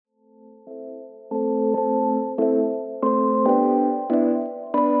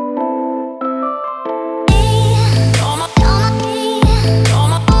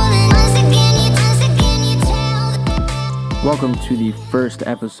welcome to the first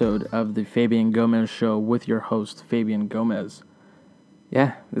episode of the Fabian Gomez Show with your host, Fabian Gomez.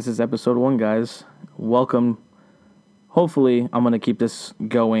 Yeah, this is episode 1, guys. Welcome. Hopefully, I'm going to keep this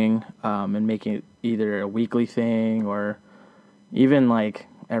going and make it either a weekly thing or even like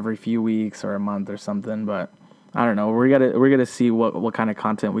every few weeks or a month or something. But I don't know. We're gonna see what kind of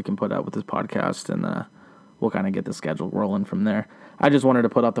content we can put out with this podcast, and we'll kind of get the schedule rolling from there. I just wanted to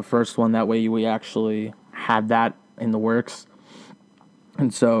put out the first one. That way we actually had that in the works.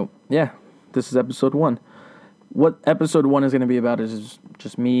 And so, yeah, this is episode 1. What episode 1 is going to be about is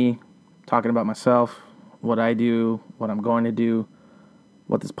just me talking about myself, what I do, what I'm going to do,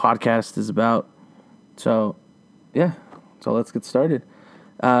 what this podcast is about. So, yeah, so let's get started.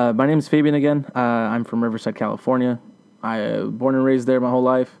 My name is Fabian again. I'm from Riverside, California. I was born and raised there my whole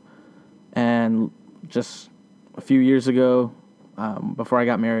life. And just a few years ago, before I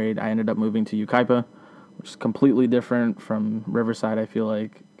got married, I ended up moving to Yucaipa, which is completely different from Riverside, I feel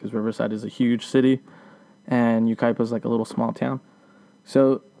like, because Riverside is a huge city, and Yucaipa is like a little small town.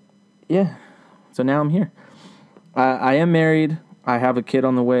 So, yeah, so now I'm here. I am married. I have a kid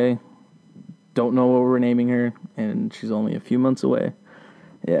on the way. Don't know what we're naming her, and she's only a few months away.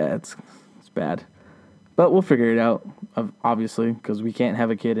 Yeah, it's bad. But we'll figure it out, obviously, because we can't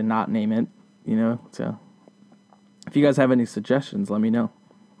have a kid and not name it, So if you guys have any suggestions, let me know.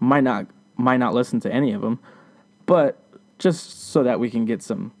 Might not listen to any of them, but just so that we can get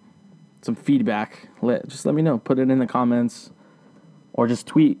some feedback, just let me know. Put it in the comments, or just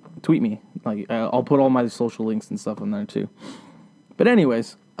tweet me. Like I'll put all my social links and stuff on there too. But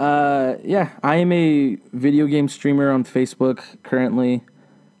anyways, yeah, I am a video game streamer on Facebook currently.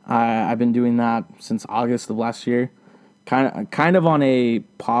 I've been doing that since August of last year. Kind of on a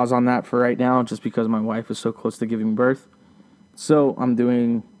pause on that for right now, just because my wife is so close to giving birth. So I'm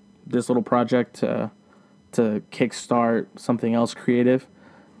doing this little project to kickstart something else creative.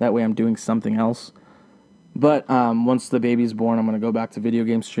 That way I'm doing something else. But once the baby's born, I'm going to go back to video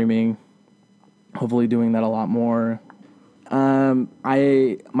game streaming. Hopefully doing that a lot more.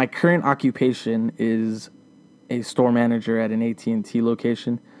 My current occupation is a store manager at an AT&T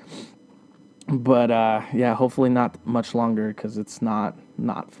location. But yeah, hopefully not much longer, because it's not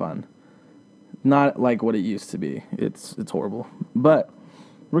fun. Not like what it used to be. It's horrible. But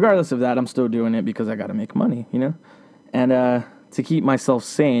regardless of that, I'm still doing it because I got to make money, And to keep myself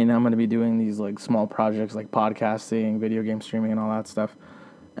sane, I'm going to be doing these like small projects like podcasting, video game streaming, and all that stuff.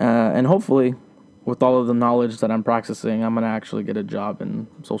 And hopefully, with all of the knowledge that I'm practicing, I'm going to actually get a job in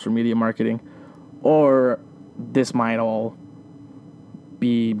social media marketing. Or this might all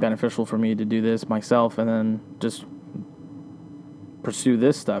be beneficial for me to do this myself and then just pursue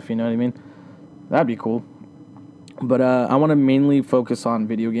this stuff, you know what I mean? That'd be cool. But I want to mainly focus on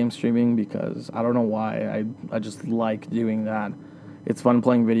video game streaming because I don't know why. I just like doing that. It's fun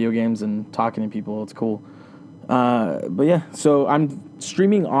playing video games and talking to people. It's cool. But yeah, so I'm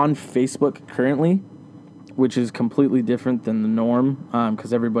streaming on Facebook currently, which is completely different than the norm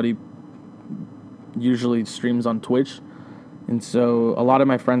because everybody usually streams on Twitch. And so a lot of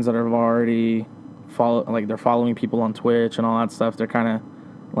my friends that have already they're following people on Twitch and all that stuff, they're kind of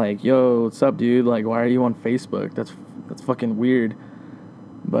like, yo, what's up, dude? Like, why are you on Facebook? That's fucking weird.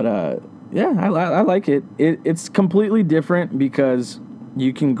 But yeah, I like it. It's completely different because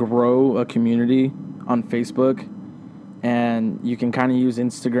you can grow a community on Facebook, and you can kind of use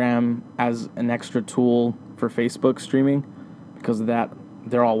Instagram as an extra tool for Facebook streaming because of that.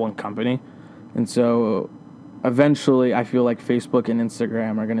 They're all one company. And so eventually I feel like Facebook and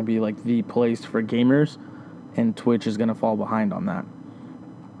Instagram are going to be like the place for gamers, and Twitch is going to fall behind on that.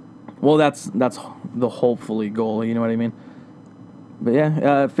 Well, that's the hopefully goal, you know what I mean? But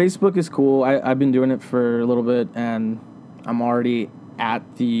yeah, Facebook is cool. I've been doing it for a little bit, and I'm already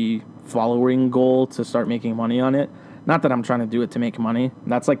at the following goal to start making money on it. Not that I'm trying to do it to make money.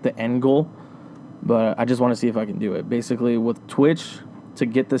 That's like the end goal, but I just want to see if I can do it. Basically, with Twitch, to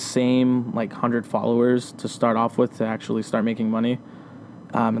get the same like 100 followers to start off with to actually start making money,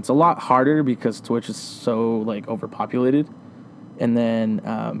 it's a lot harder because Twitch is so like overpopulated. And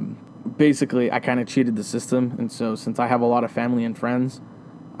then basically I kind of cheated the system, and so since I have a lot of family and friends,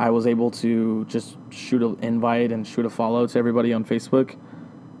 I was able to just shoot an invite and shoot a follow to everybody on Facebook,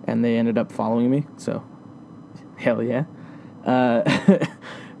 and they ended up following me. So hell yeah.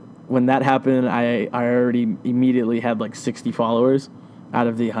 When that happened, I already immediately had like 60 followers out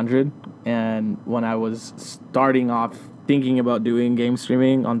of the 100. And when I was starting off thinking about doing game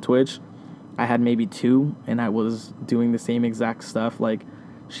streaming on Twitch, I had maybe 2, and I was doing the same exact stuff, like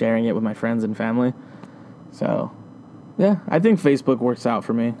sharing it with my friends and family. So yeah, I think Facebook works out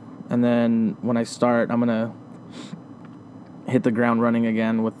for me. And then when I start, I'm going to hit the ground running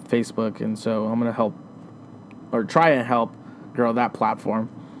again with Facebook, and so I'm gonna help or try and help grow that platform.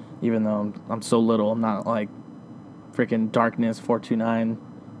 Even though I'm so little, I'm not like freaking Darkness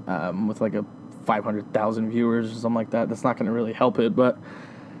 429 with like a 500,000 viewers or something like that. That's not gonna really help it, but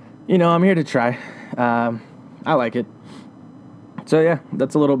I'm here to try. I like it. So yeah,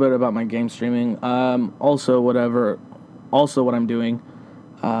 that's a little bit about my game streaming. Also, what I'm doing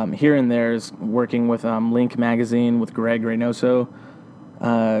here and there is working with Link Magazine with Greg Reynoso.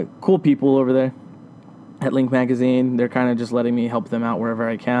 Cool people over there at Link Magazine. They're kind of just letting me help them out wherever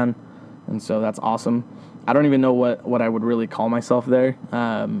I can, and so that's awesome. I don't even know what I would really call myself there,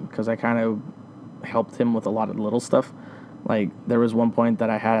 because I kind of helped him with a lot of little stuff. Like, there was one point that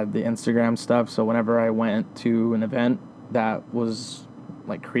I had the Instagram stuff, so whenever I went to an event that was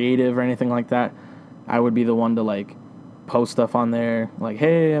like creative or anything like that, I would be the one to like post stuff on there, like,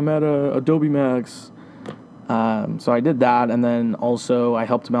 hey, I'm at Adobe Max. So I did that, and then also I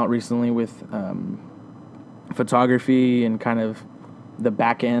helped him out recently with photography and kind of the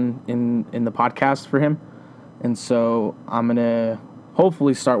back end in the podcast for him. And so I'm gonna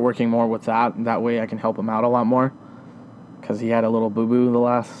hopefully start working more with that. That way I can help him out a lot more, because he had a little boo-boo the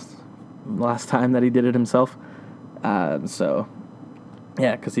last time that he did it himself. So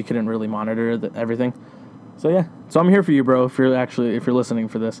yeah, because he couldn't really monitor everything. So yeah, so I'm here for you, bro. If you're listening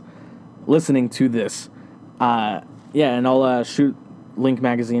to this, yeah, and I'll shoot Link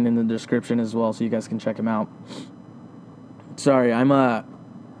Magazine in the description as well, so you guys can check him out. Sorry, I'm I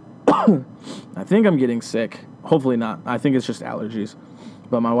think I'm getting sick. Hopefully not. I think it's just allergies.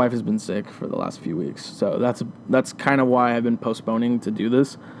 But my wife has been sick for the last few weeks, so that's kind of why I've been postponing to do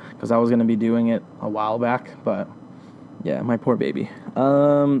this, because I was gonna be doing it a while back, but yeah, my poor baby.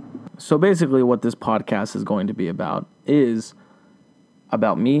 So basically, what this podcast is going to be about is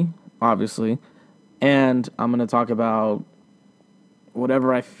about me, obviously, and I'm gonna talk about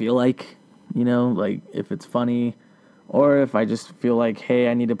whatever I feel like, like if it's funny, or if I just feel like, hey,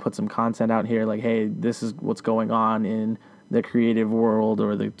 I need to put some content out here, like, hey, this is what's going on in the creative world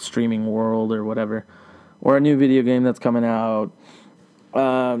or the streaming world or whatever, or a new video game that's coming out.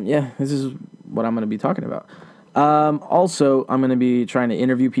 Yeah, this is what I'm going to be talking about. Also, I'm going to be trying to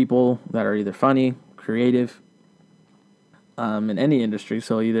interview people that are either funny, creative, in any industry,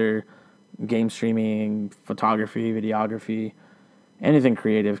 so either game streaming, photography, videography, anything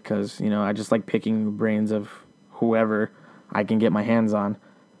creative, because, I just like picking the brains of whoever I can get my hands on,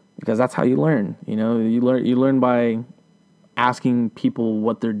 because that's how you learn. You learn by asking people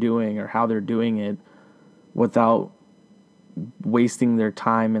what they're doing or how they're doing it without wasting their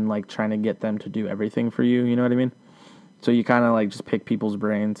time and like trying to get them to do everything for you. You know what I mean? So you kind of like just pick people's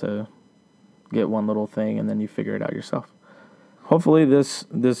brain to get one little thing, and then you figure it out yourself. Hopefully this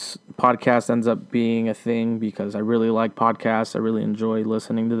podcast ends up being a thing, because I really like podcasts. I really enjoy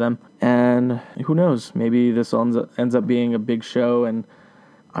listening to them. And who knows, maybe this ends up being a big show and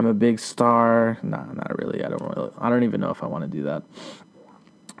I'm a big star. Nah, not really. I don't even know if I want to do that.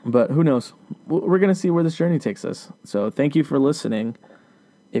 But who knows? We're going to see where this journey takes us. So thank you for listening,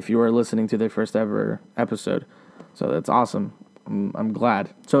 if you are listening to the first ever episode. So that's awesome. I'm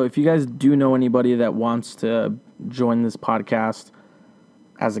glad. So if you guys do know anybody that wants to join this podcast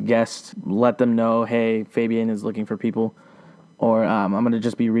as a guest, let them know, hey, Fabian is looking for people. Or I'm going to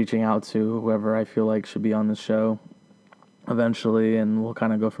just be reaching out to whoever I feel like should be on this show eventually, and we'll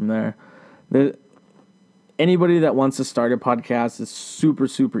kind of go from there. Anybody that wants to start a podcast is super,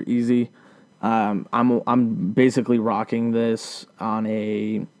 super easy. I'm basically rocking this on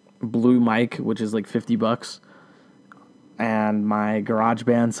a Blue mic, which is like $50, and my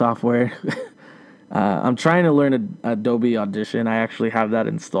GarageBand software. I'm trying to learn Adobe Audition. I actually have that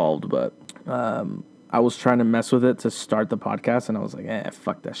installed, but I was trying to mess with it to start the podcast, and I was like,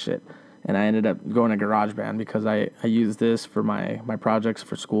 fuck that shit. And I ended up going to GarageBand because I use this for my projects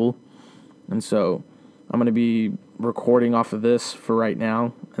for school. And so I'm going to be recording off of this for right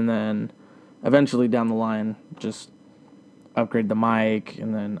now, and then eventually down the line just upgrade the mic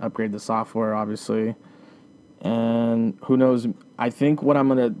and then upgrade the software, obviously. And who knows, I think what I'm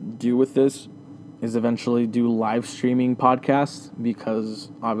going to do with this is eventually do live streaming podcasts, because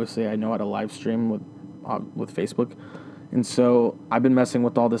obviously I know how to live stream with Facebook. And so I've been messing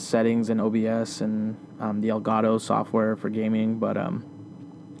with all the settings in OBS and the Elgato software for gaming, but I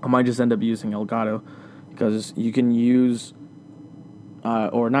might just end up using Elgato, because you can use,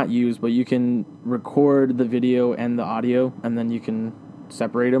 or not use, but you can record the video and the audio, and then you can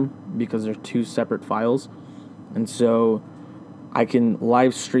separate them because they're two separate files. And so I can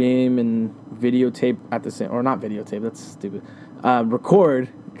live stream and videotape at the same, or not videotape, that's stupid. Record,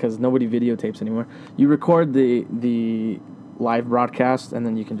 because nobody videotapes anymore. You record the live broadcast, and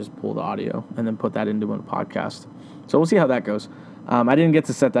then you can just pull the audio and then put that into a podcast. So we'll see how that goes. I didn't get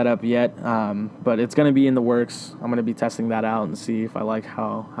to set that up yet, but it's going to be in the works. I'm going to be testing that out and see if I like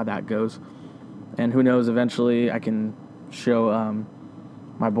how that goes. And who knows, eventually I can show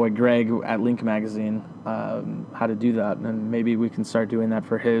my boy Greg at Link Magazine how to do that, and maybe we can start doing that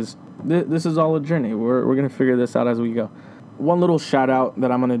for his. This is all a journey. We're going to figure this out as we go. One little shout out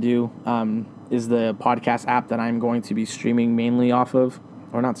that I'm going to do is the podcast app that I'm going to be streaming mainly off of,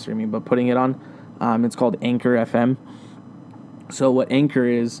 or not streaming, but putting it on. It's called Anchor FM. So what Anchor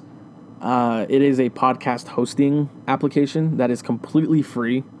is, it is a podcast hosting application that is completely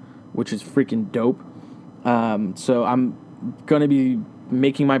free, which is freaking dope. So I'm going to be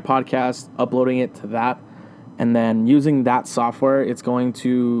making my podcast, uploading it to that, and then using that software, it's going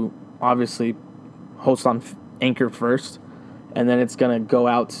to obviously host on Anchor first, and then it's going to go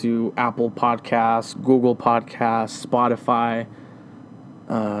out to Apple Podcasts, Google Podcasts, Spotify.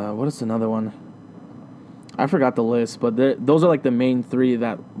 What is another one? I forgot the list, but those are like the main three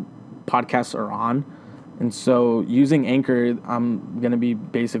that podcasts are on. And so using Anchor, I'm going to be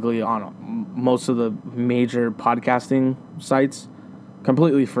basically on most of the major podcasting sites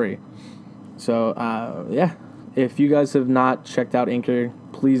completely free. So, yeah, if you guys have not checked out Anchor,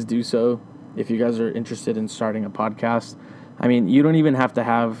 please do so if you guys are interested in starting a podcast. I mean, you don't even have to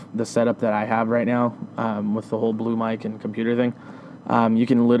have the setup that I have right now with the whole Blue Mic and computer thing. You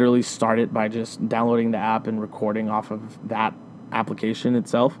can literally start it by just downloading the app and recording off of that application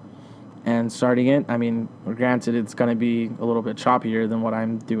itself and starting it. I mean, granted, it's going to be a little bit choppier than what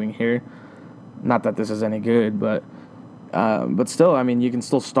I'm doing here. Not that this is any good, but still, I mean, you can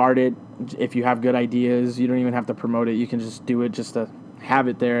still start it. If you have good ideas, you don't even have to promote it. You can just do it just to have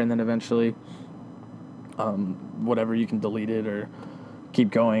it there, and then eventually, whatever, you can delete it or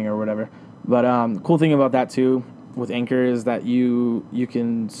keep going or whatever. But cool thing about that too with Anchor is that you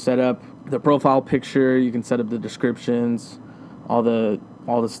can set up the profile picture, you can set up the descriptions, all the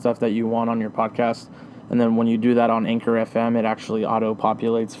stuff that you want on your podcast, and then when you do that on Anchor FM, it actually auto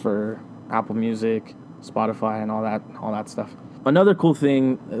populates for Apple Music, Spotify, and all that stuff. Another cool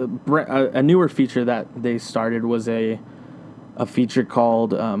thing, a newer feature that they started was a feature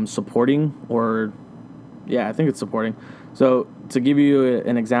called supporting, or yeah, I think it's supporting. So to give you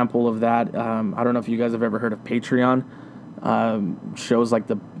an example of that, I don't know if you guys have ever heard of Patreon. Shows like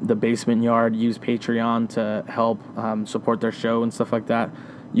the Basement Yard use Patreon to help support their show and stuff like that.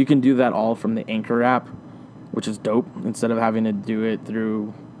 You can do that all from the Anchor app, which is dope, instead of having to do it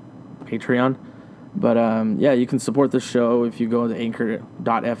through Patreon. But yeah, you can support the show if you go to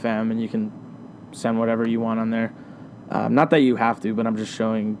anchor.fm, and you can send whatever you want on there. Not that you have to, but I'm just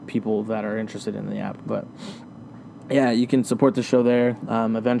showing people that are interested in the app. But yeah, you can support the show there.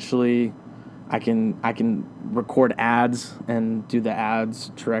 Eventually, I can record ads and do the ads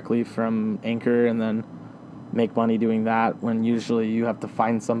directly from Anchor, and then make money doing that, when usually you have to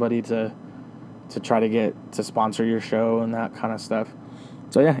find somebody to try to get to sponsor your show and that kind of stuff.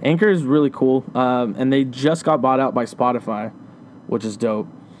 So yeah, Anchor is really cool, and they just got bought out by Spotify, which is dope.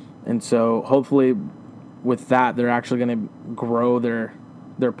 And so hopefully with that, they're actually going to grow their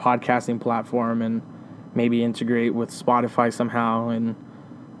podcasting platform and maybe integrate with Spotify somehow, and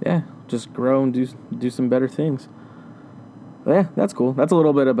yeah, just grow and do some better things. But yeah, that's cool. That's a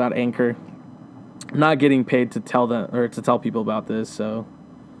little bit about Anchor. I'm not getting paid to tell them or to tell people about this, so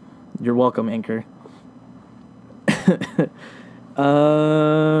you're welcome, Anchor.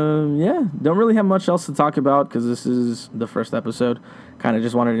 Yeah, don't really have much else to talk about because this is the first episode. Kind of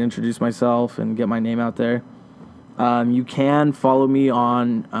just wanted to introduce myself and get my name out there. You can follow me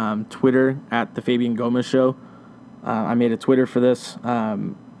on Twitter at The Fabian Gomez Show. I made a Twitter for this,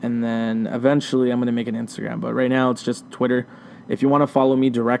 and then eventually I'm going to make an Instagram. But right now it's just Twitter. If you want to follow me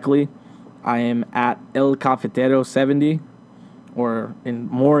directly, I am at El Cafetero 70, or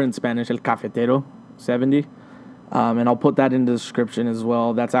in Spanish, El Cafetero 70. And I'll put that in the description as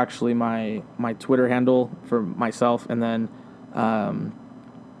well. That's actually my Twitter handle for myself. And then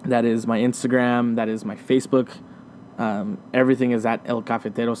that is my Instagram. That is my Facebook. Everything is at El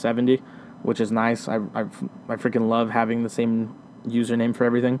Cafetero 70, which is nice. I freaking love having the same username for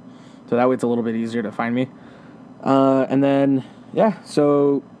everything. So that way it's a little bit easier to find me. And then, yeah,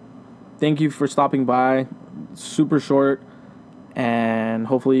 so thank you for stopping by. Super short. And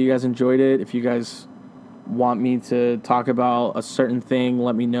hopefully you guys enjoyed it. If you guys want me to talk about a certain thing,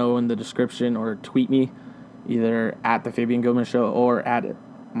 let me know in the description, or tweet me either at The Fabian Gomez Show or at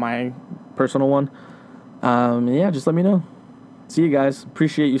my personal one. Yeah, just let me know. See you guys.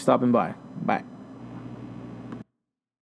 Appreciate you stopping by. Bye.